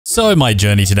So my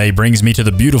journey today brings me to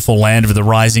the beautiful land of the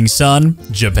rising sun,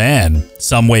 Japan.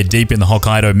 Somewhere deep in the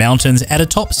Hokkaido mountains at a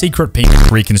top secret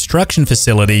penis reconstruction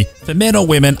facility for men or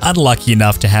women unlucky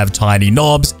enough to have tiny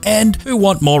knobs and who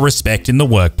want more respect in the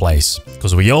workplace.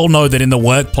 Because we all know that in the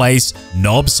workplace,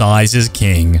 knob size is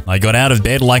king. I got out of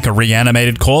bed like a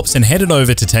reanimated corpse and headed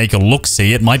over to take a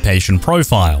look-see at my patient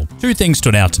profile. Two things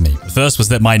stood out to me. The first was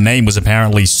that my name was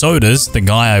apparently Sodas, the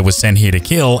guy I was sent here to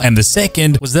kill, and the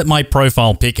second was that my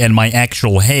profile pic and my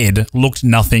actual head looked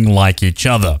nothing like each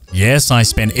other. Yes, I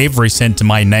spent every cent to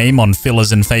my name on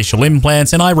fillers and facial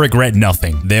implants, and I regret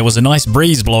nothing. There was a nice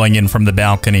breeze blowing in from the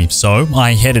balcony, so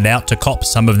I headed out to cop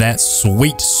some of that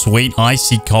sweet, sweet,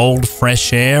 icy cold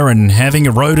fresh air, and having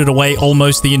eroded away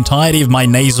almost the entirety of my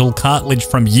nasal cartilage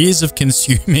from years of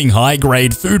consuming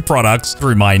high-grade food products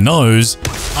through my nose,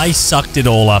 I sucked it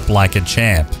all up like a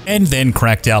champ, and then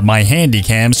cracked out my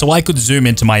handycam so I could zoom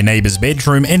into my neighbor's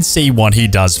bedroom and see what he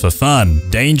does for fun.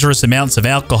 Dangerous amounts of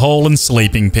alcohol and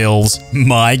sleeping pills.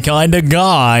 My kind of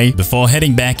guy. Before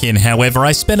heading back in, however,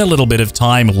 I spent a little bit of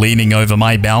time leaning over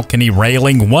my balcony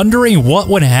railing, wondering what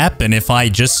would happen if I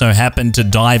just so happened to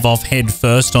dive off head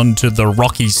first onto the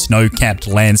rocky snow-capped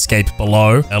landscape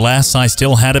below. Alas, I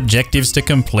still had objectives to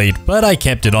complete, but I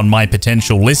kept it on my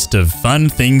potential list of fun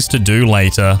things to do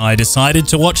later. I decided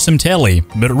to watch some telly,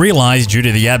 but realized due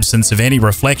to the absence of any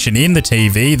reflection in the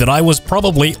TV that I was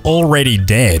probably already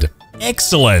dead.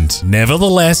 Excellent!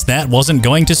 Nevertheless, that wasn't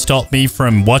going to stop me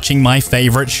from watching my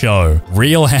favorite show,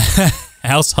 Real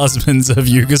House Husbands of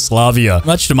Yugoslavia.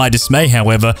 Much to my dismay,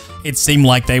 however, it seemed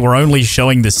like they were only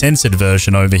showing the censored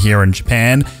version over here in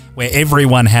Japan, where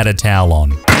everyone had a towel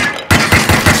on.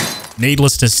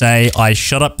 Needless to say, I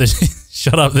shut up the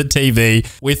TV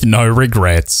with no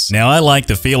regrets. Now, I like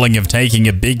the feeling of taking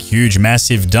a big, huge,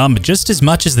 massive dump just as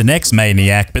much as the next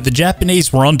maniac, but the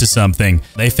Japanese were onto something.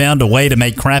 They found a way to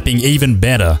make crapping even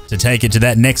better, to take it to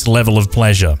that next level of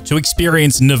pleasure, to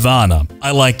experience nirvana. I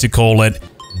like to call it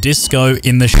disco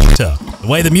in the shitter. The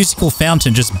way the musical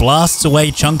fountain just blasts away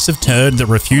chunks of turd that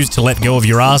refuse to let go of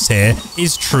your ass hair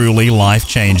is truly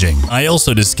life-changing. I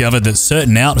also discovered that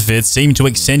certain outfits seem to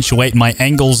accentuate my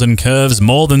angles and curves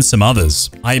more than some others.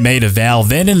 I made a vow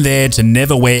then and there to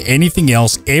never wear anything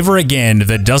else ever again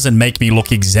that doesn't make me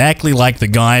look exactly like the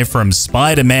guy from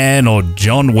Spider-Man or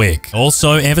John Wick.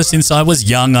 Also, ever since I was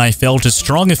young, I felt a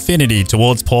strong affinity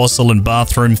towards porcelain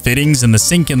bathroom fittings, and the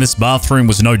sink in this bathroom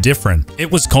was no different. It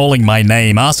was calling my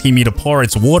name, asking me to pour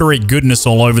its watery goodness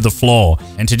all over the floor,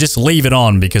 and to just leave it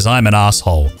on because I'm an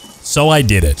asshole. So I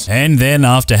did it. And then,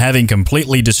 after having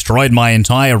completely destroyed my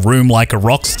entire room like a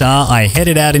rock star, I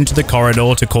headed out into the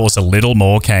corridor to cause a little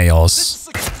more chaos.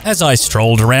 As I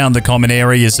strolled around the common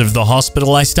areas of the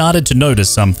hospital, I started to notice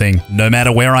something. No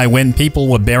matter where I went, people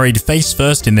were buried face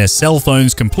first in their cell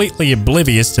phones, completely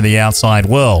oblivious to the outside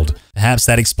world. Perhaps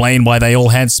that explained why they all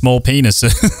had small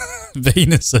penises.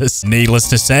 Venuses. Needless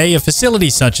to say, a facility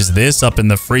such as this up in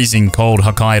the freezing cold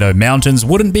Hokkaido mountains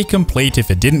wouldn't be complete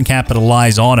if it didn't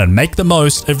capitalize on and make the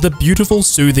most of the beautiful,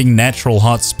 soothing, natural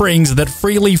hot springs that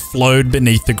freely flowed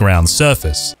beneath the ground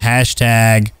surface.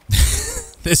 Hashtag...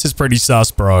 This is pretty sus,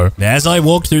 bro. As I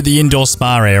walked through the indoor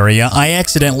spa area, I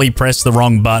accidentally pressed the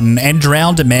wrong button and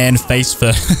drowned a man face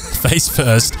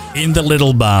first in the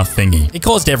little bath thingy. It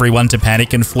caused everyone to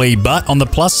panic and flee, but on the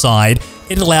plus side,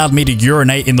 it allowed me to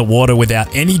urinate in the water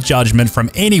without any judgment from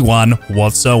anyone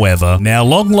whatsoever. Now,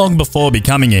 long before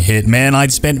becoming a hitman,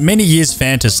 I'd spent many years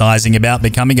fantasizing about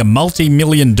becoming a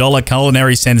multi-million-dollar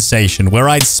culinary sensation where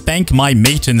I'd spank my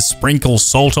meat and sprinkle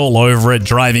salt all over it,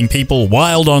 driving people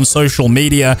wild on social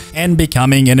media and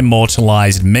becoming an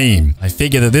immortalized meme. I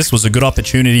figured that this was a good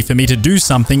opportunity for me to do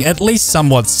something at least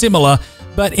somewhat similar,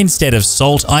 but instead of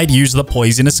salt, I'd use the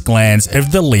poisonous glands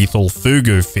of the lethal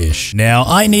fugu fish. Now,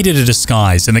 I needed a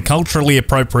disguise, and the culturally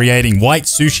appropriating white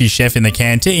sushi chef in the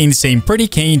canteen seemed pretty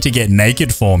keen to get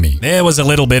naked for me. There was a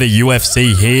little bit of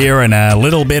UFC here and a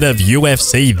little bit of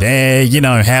UFC there, you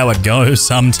know how it goes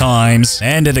sometimes.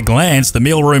 And at a glance, the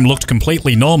meal room looked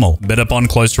completely normal, but upon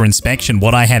closer inspection,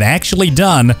 what I had actually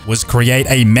done was create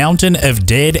a mountain of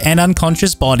dead and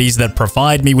unconscious bodies that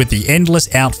provide me with the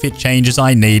endless outfit changes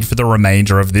I need for the remainder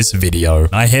of this video.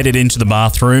 I headed into the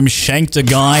bathroom, shanked a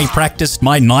guy, practiced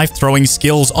my knife-throwing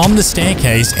skills on the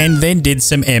staircase, and then did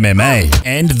some MMA.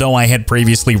 And though I had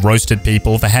previously roasted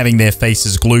people for having their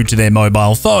faces glued to their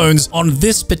mobile phones, on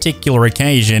this particular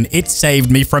occasion, it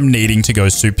saved me from needing to go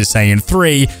Super Saiyan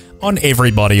 3 on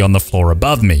everybody on the floor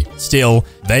above me. Still,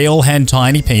 they all had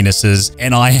tiny penises,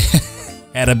 and I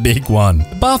had a big one.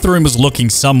 The bathroom was looking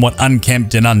somewhat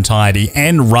unkempt and untidy,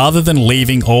 and rather than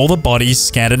leaving all the bodies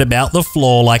scattered about the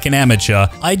floor like an amateur,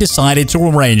 I decided to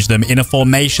arrange them in a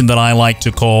formation that I like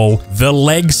to call the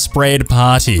leg spread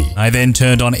party. I then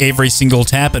turned on every single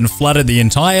tap and flooded the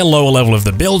entire lower level of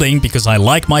the building because I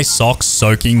like my socks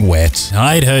soaking wet.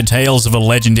 I'd heard tales of a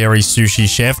legendary sushi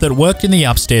chef that worked in the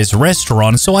upstairs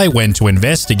restaurant, so I went to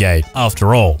investigate.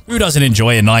 After all, who doesn't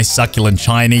enjoy a nice succulent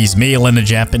Chinese meal in a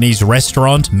Japanese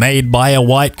restaurant made by a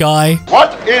white guy?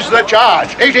 What is the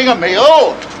charge? Eating a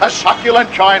meal? A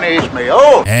succulent Chinese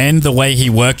meal? And the way he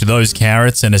worked those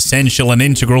carrots, an essential and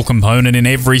integral component in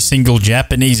every single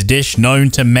Japanese dish known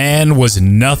to man, was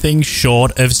nothing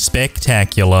short of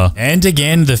spectacular. And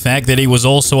again, the fact that he was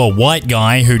also a white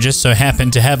guy who just so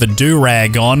happened to have a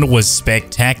do-rag on was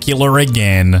spectacular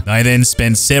again. I then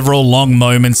spent several long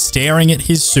moments staring at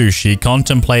his sushi,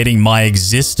 contemplating my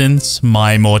existence,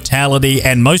 my mortality,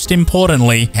 and most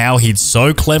importantly, how he'd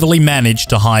so cleverly managed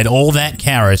to hide all that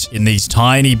carrot in these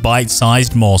tiny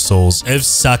bite-sized morsels of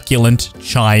succulent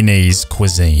Chinese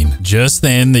cuisine. Just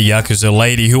then, the Yakuza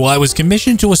lady who I was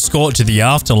commissioned to escort to the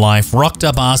afterlife rocked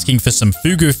up asking for some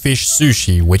fugu fish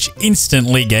sushi, which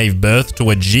instantly gave birth to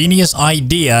a genius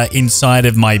idea inside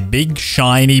of my big,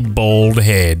 shiny, bald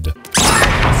head.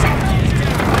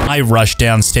 I rushed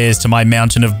downstairs to my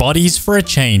mountain of bodies for a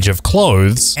change of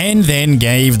clothes, and then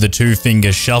gave the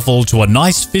two-finger shuffle to a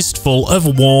nice fistful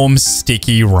of warm,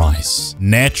 sticky rice.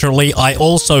 Naturally, I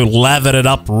also lathered it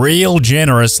up real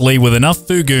generously with enough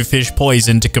fugu fish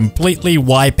poison to completely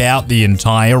wipe out the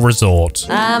entire resort.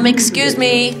 Excuse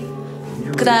me.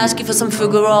 Could I ask you for some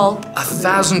fugu roll?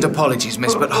 1,000 apologies,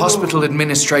 miss, but hospital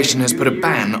administration has put a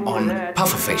ban on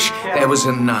pufferfish. There was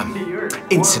an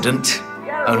incident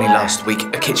only last week.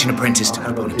 A kitchen apprentice took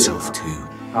it upon himself to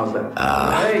well,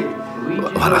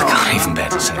 I can't even bear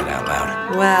to say it out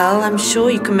loud. Well, I'm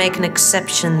sure you can make an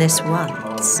exception this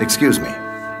once. Excuse me.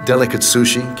 Delicate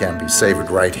sushi can be savored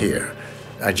right here.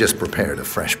 I just prepared a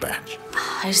fresh batch.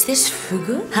 Is this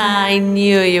fugu? I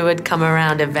knew you would come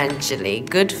around eventually.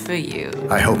 Good for you.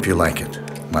 I hope you like it.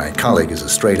 My colleague is a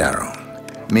straight arrow.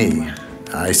 Me,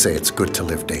 I say it's good to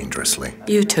live dangerously.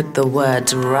 You took the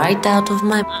words right out of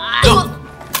my...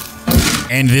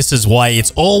 And this is why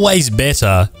it's always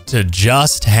better to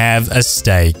just have a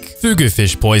steak. Fugu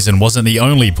fish poison wasn't the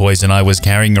only poison I was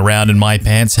carrying around in my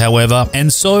pants, however,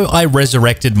 and so I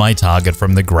resurrected my target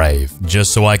from the grave,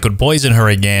 just so I could poison her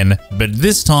again, but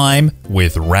this time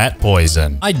with rat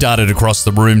poison. I darted across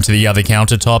the room to the other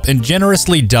countertop and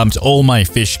generously dumped all my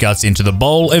fish guts into the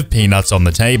bowl of peanuts on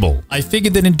the table. I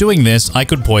figured that in doing this, I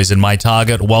could poison my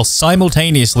target while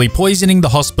simultaneously poisoning the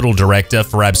hospital director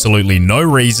for absolutely no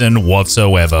reason whatsoever.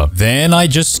 Then I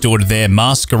just stood there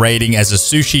masquerading as a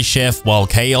sushi chef while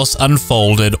chaos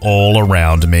unfolded all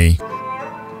around me.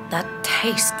 That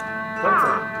taste.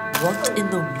 What in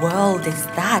the world is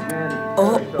that?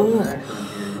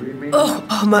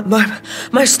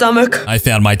 My stomach. I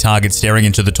found my target staring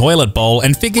into the toilet bowl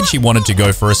and figured she wanted to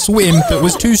go for a swim, but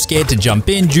was too scared to jump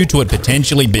in due to it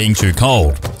potentially being too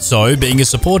cold. So, being a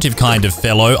supportive kind of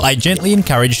fellow, I gently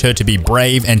encouraged her to be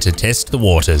brave and to test the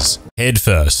waters. Head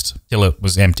first, till it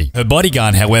was empty. Her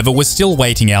bodyguard, however, was still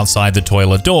waiting outside the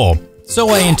toilet door. So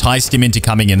I enticed him into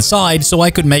coming inside so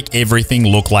I could make everything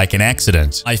look like an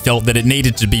accident. I felt that it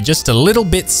needed to be just a little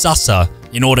bit susser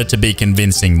in order to be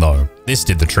convincing though. This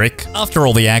did the trick. After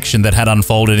all the action that had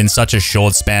unfolded in such a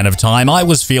short span of time, I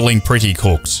was feeling pretty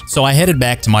cooked. So I headed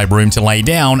back to my room to lay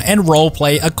down and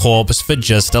roleplay a corpse for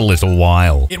just a little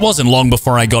while. It wasn't long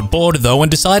before I got bored though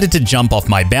and decided to jump off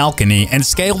my balcony and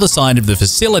scale the side of the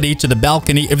facility to the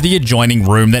balcony of the adjoining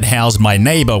room that housed my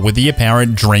neighbor with the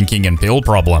apparent drinking and pill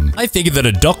problem. I figured that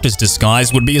a doctor's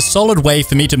disguise would be a solid way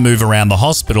for me to move around the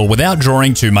hospital without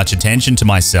drawing too much attention to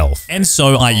myself. And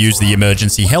so I used the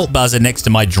emergency help buzzer next to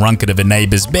my drunkard of a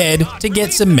neighbor's bed to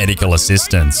get some medical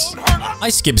assistance. I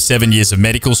skipped 7 years of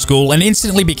medical school and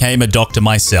instantly became a doctor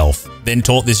myself, then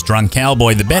taught this drunk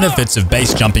cowboy the benefits of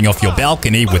base jumping off your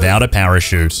balcony without a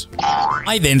parachute.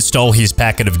 I then stole his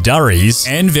packet of durries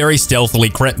and very stealthily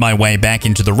crept my way back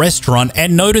into the restaurant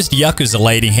and noticed Yakuza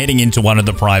lady heading into one of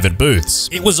the private booths.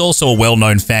 It was also a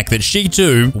well-known fact that she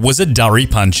too was a durry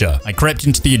puncher. I crept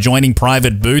into the adjoining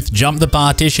private booth, jumped the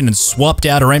partition and swapped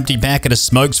out her empty packet of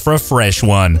smokes for a fresh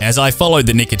one. As I followed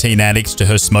the nicotine addict to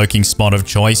her smoking spot of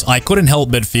choice, I couldn't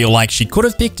help but feel like she could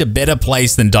have picked a better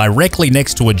place than directly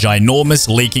next to a ginormous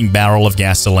leaking barrel of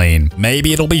gasoline.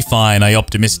 Maybe it'll be fine, I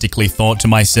optimistically thought to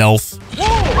myself.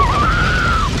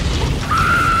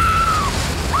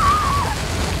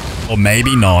 Or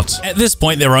maybe not. At this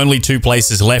point, there were only 2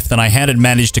 places left that I hadn't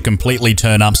managed to completely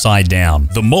turn upside down.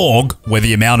 The morgue, where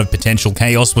the amount of potential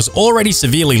chaos was already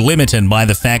severely limited by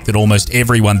the fact that almost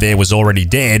everyone there was already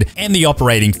dead, and the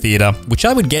operating theater, which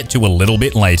I would get to a little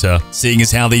bit later. Seeing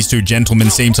as how these 2 gentlemen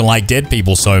seem to like dead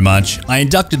people so much, I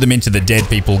inducted them into the dead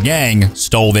people gang,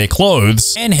 stole their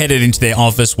clothes, and headed into their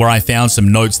office where I found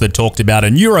some notes that talked about a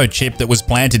neurochip that was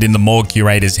planted in the morgue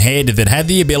curator's head that had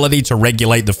the ability to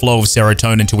regulate the flow of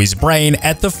serotonin to his brain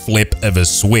at the flip of a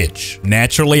switch.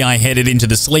 Naturally, I headed into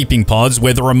the sleeping pods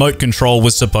where the remote control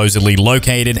was supposedly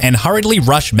located and hurriedly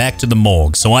rushed back to the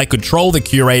morgue so I could troll the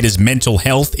curator's mental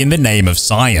health in the name of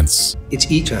science.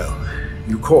 It's Ito.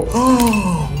 You call.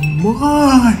 Oh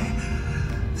my!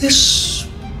 This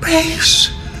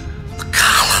space, the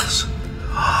colors,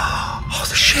 oh,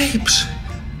 the shapes.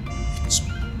 It's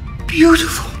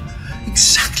beautiful,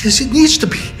 exactly as it needs to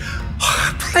be.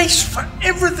 A place for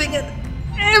everything and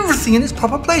everything in its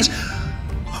proper place.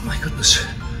 Oh my goodness.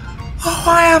 Oh,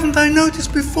 why haven't I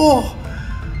noticed before?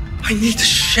 I need to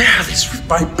share this with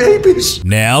my babies.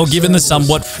 Now, given the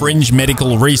somewhat fringe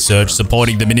medical research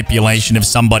supporting the manipulation of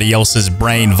somebody else's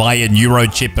brain via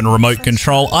neurochip and remote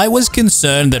control, I was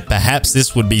concerned that perhaps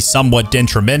this would be somewhat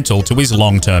detrimental to his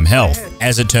long-term health.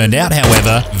 As it turned out,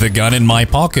 however, the gun in my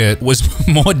pocket was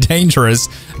more dangerous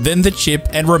than the chip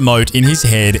and remote in his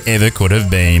head ever could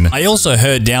have been. I also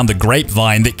heard down the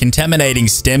grapevine that contaminating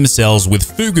stem cells with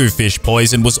fugu fish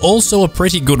poison was also a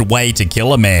pretty good way to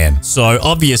kill a man. So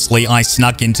obviously, I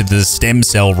snuck into the stem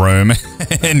cell room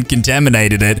and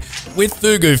contaminated it with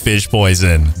fugu fish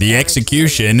poison. The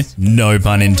execution, no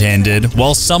pun intended,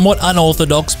 while somewhat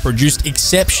unorthodox, produced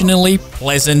exceptionally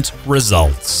pleasant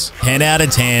results. 10 out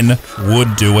of 10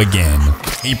 would do again.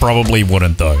 He probably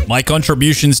wouldn't though. My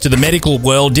contributions to the medical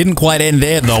world didn't quite end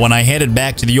there though, and I headed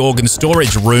back to the organ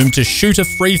storage room to shoot a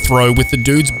free throw with the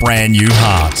dude's brand new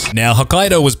heart. Now,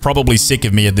 Hokkaido was probably sick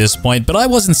of me at this point, but I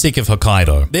wasn't sick of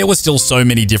Hokkaido. There were still so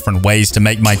many different ways to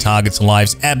make my target's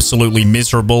lives absolutely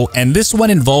miserable, and this one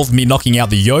involved me knocking out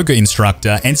the yoga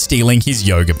instructor and stealing his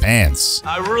yoga pants.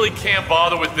 I really can't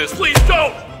bother with this. Please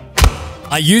don't!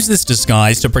 I used this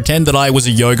disguise to pretend that I was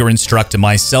a yoga instructor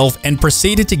myself and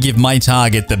proceeded to give my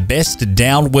target the best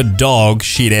downward dog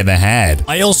she'd ever had.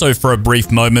 I also for a brief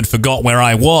moment forgot where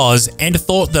I was and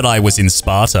thought that I was in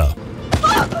Sparta.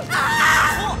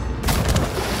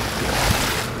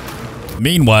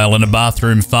 Meanwhile, in a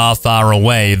bathroom far, far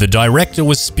away, the director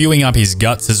was spewing up his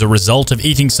guts as a result of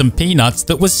eating some peanuts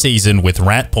that was seasoned with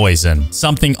rat poison.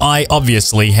 Something I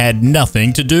obviously had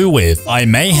nothing to do with. I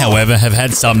may, however, have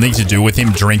had something to do with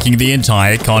him drinking the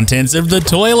entire contents of the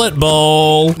toilet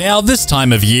bowl. Now, this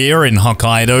time of year in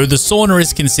Hokkaido, the sauna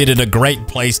is considered a great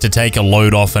place to take a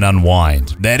load off and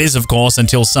unwind. That is, of course,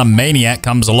 until some maniac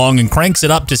comes along and cranks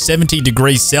it up to 70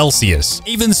 degrees Celsius.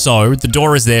 Even so, the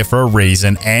door is there for a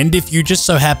reason, and if you just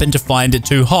so happen to find it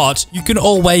too hot, you can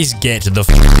always get the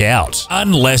f*** out.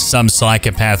 Unless some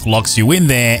psychopath locks you in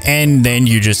there and then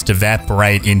you just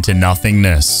evaporate into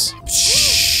nothingness.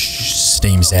 Shh,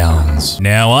 steam sounds.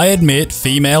 Now, I admit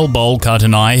female bowl cut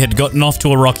and I had gotten off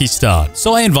to a rocky start,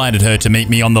 so I invited her to meet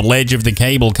me on the ledge of the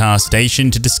cable car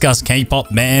station to discuss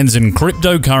K-pop bands and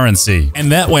cryptocurrency,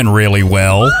 and that went really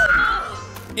well.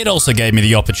 It also gave me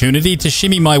the opportunity to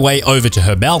shimmy my way over to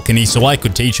her balcony so I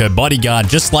could teach her bodyguard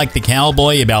just like the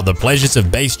cowboy about the pleasures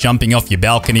of base jumping off your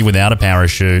balcony without a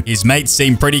parachute. His mates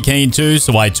seemed pretty keen too,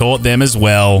 so I taught them as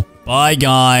well. Bye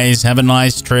guys, have a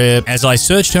nice trip. As I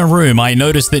searched her room, I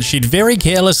noticed that she'd very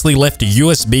carelessly left a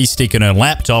USB stick in her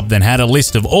laptop that had a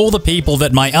list of all the people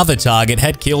that my other target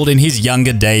had killed in his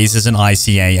younger days as an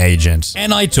ICA agent.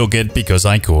 And I took it because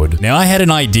I could. Now I had an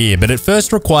idea, but it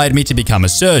first required me to become a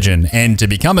surgeon, and to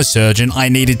become a surgeon, I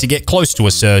needed to get close to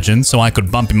a surgeon so I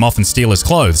could bump him off and steal his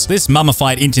clothes. This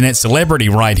mummified internet celebrity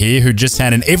right here who just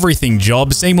had an everything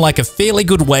job seemed like a fairly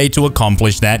good way to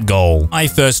accomplish that goal. I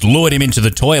first lured him into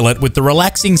the toilet with the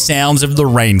relaxing sounds of the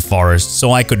rainforest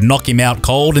so I could knock him out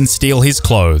cold and steal his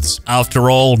clothes.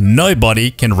 After all, nobody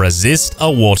can resist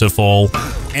a waterfall.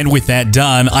 And with that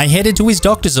done, I headed to his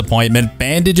doctor's appointment,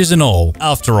 bandages and all.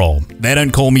 After all, they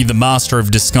don't call me the master of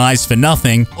disguise for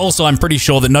nothing. Also, I'm pretty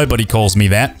sure that nobody calls me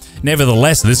that.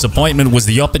 Nevertheless, this appointment was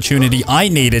the opportunity I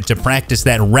needed to practice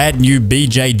that rad new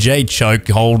BJJ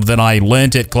chokehold that I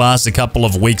learnt at class a couple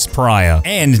of weeks prior.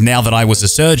 And now that I was a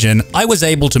surgeon, I was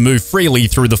able to move freely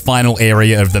through the final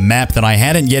area of the map that I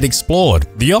hadn't yet explored,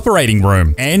 the operating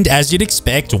room. And as you'd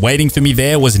expect, waiting for me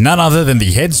there was none other than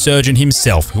the head surgeon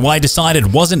himself, who I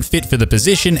decided wasn't fit for the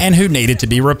position and who needed to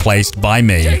be replaced by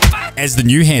me. As the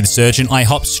new head surgeon, I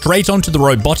hopped straight onto the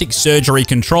robotic surgery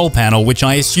control panel, which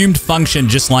I assumed functioned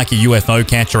just like a UFO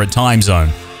catcher at Time Zone.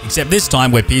 Except this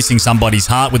time we're piercing somebody's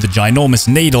heart with a ginormous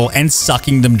needle and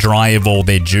sucking them dry of all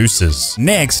their juices.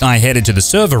 Next, I headed to the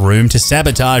server room to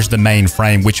sabotage the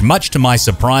mainframe, which much to my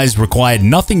surprise required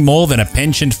nothing more than a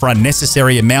penchant for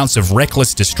unnecessary amounts of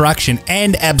reckless destruction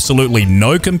and absolutely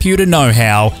no computer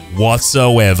know-how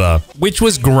whatsoever. Which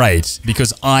was great,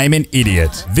 because I'm an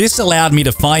idiot. This allowed me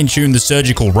to fine-tune the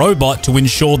surgical robot to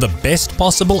ensure the best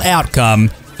possible outcome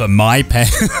for my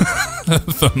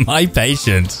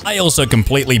patient. I also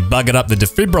completely buggered up the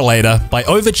defibrillator by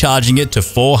overcharging it to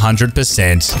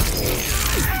 400%.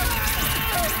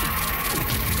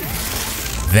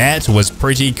 That was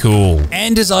pretty cool.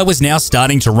 And as I was now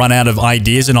starting to run out of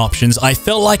ideas and options, I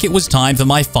felt like it was time for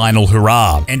my final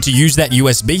hurrah, and to use that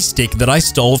USB stick that I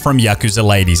stole from Yakuza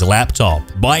Lady's laptop.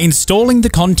 By installing the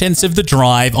contents of the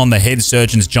drive on the head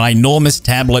surgeon's ginormous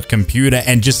tablet computer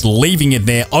and just leaving it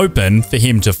there open for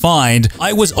him to find,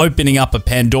 I was opening up a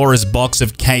Pandora's box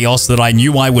of chaos that I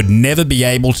knew I would never be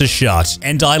able to shut,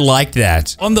 and I liked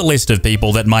that. On the list of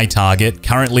people that my target,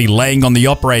 currently laying on the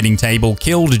operating table,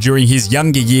 killed during his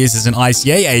younger years as an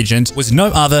ICA agent, was no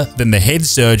other than the head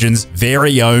surgeon's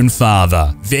very own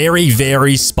father. Very,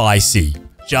 very spicy.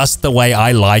 Just the way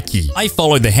I like ye. I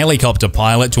followed the helicopter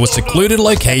pilot to a secluded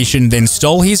location, then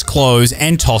stole his clothes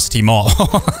and tossed him off.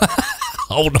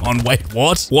 Hold on, wait,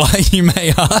 what? Why, you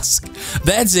may ask?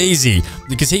 That's easy,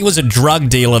 because he was a drug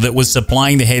dealer that was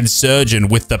supplying the head surgeon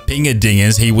with the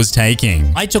pinger-dingers he was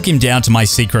taking. I took him down to my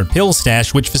secret pill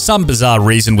stash, which for some bizarre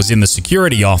reason was in the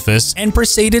security office, and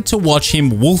proceeded to watch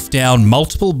him wolf down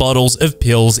multiple bottles of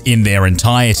pills in their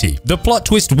entirety. The plot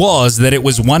twist was that it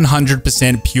was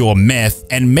 100% pure meth,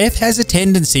 and meth has a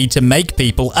tendency to make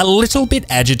people a little bit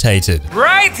agitated.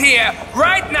 Right here,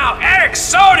 right now, Eric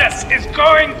Sodas is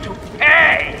going to pay!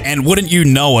 And wouldn't you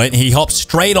know it, he hopped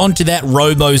straight onto that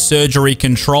robo-surgery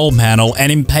control panel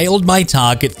and impaled my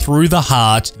target through the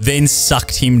heart, then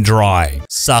sucked him dry.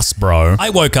 Sus, bro. I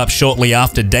woke up shortly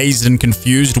after, dazed and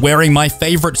confused, wearing my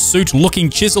favorite suit, looking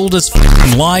chiseled as f***,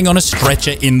 and lying on a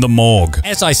stretcher in the morgue.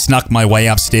 As I snuck my way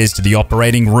upstairs to the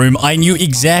operating room, I knew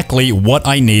exactly what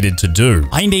I needed to do.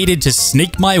 I needed to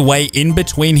sneak my way in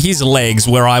between his legs,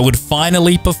 where I would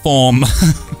finally perform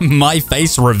my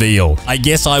face reveal. I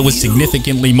guess I was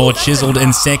significantly more chiseled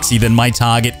and sexy than my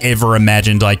target ever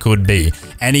imagined I could be,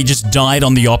 and he just died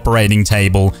on the operating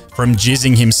table from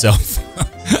jizzing himself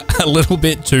a little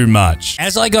bit too much.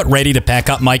 As I got ready to pack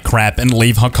up my crap and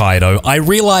leave Hokkaido, I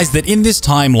realized that in this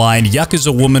timeline,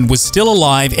 Yakuza woman was still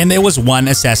alive, and there was one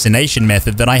assassination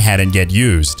method that I hadn't yet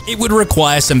used. It would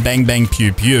require some bang bang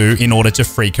pew pew in order to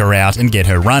freak her out and get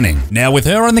her running. Now, with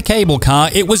her on the cable car,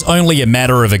 it was only a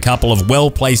matter of a couple of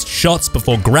well-placed shots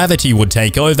before gravity would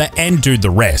take over and do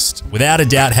the rest. Without a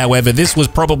doubt, however, this was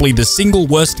probably the single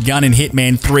worst gun in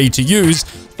Hitman 3 to use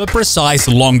for precise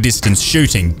long-distance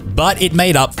shooting, but it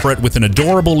made up for it with an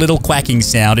adorable little quacking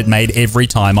sound it made every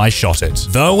time I shot it.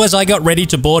 Though as I got ready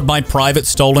to board my private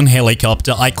stolen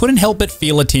helicopter, I couldn't help but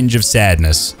feel a tinge of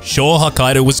sadness. Sure,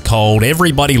 Hokkaido was cold,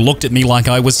 everybody looked at me like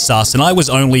I was sus, and I was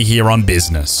only here on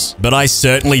business. But I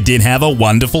certainly did have a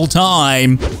wonderful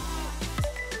time.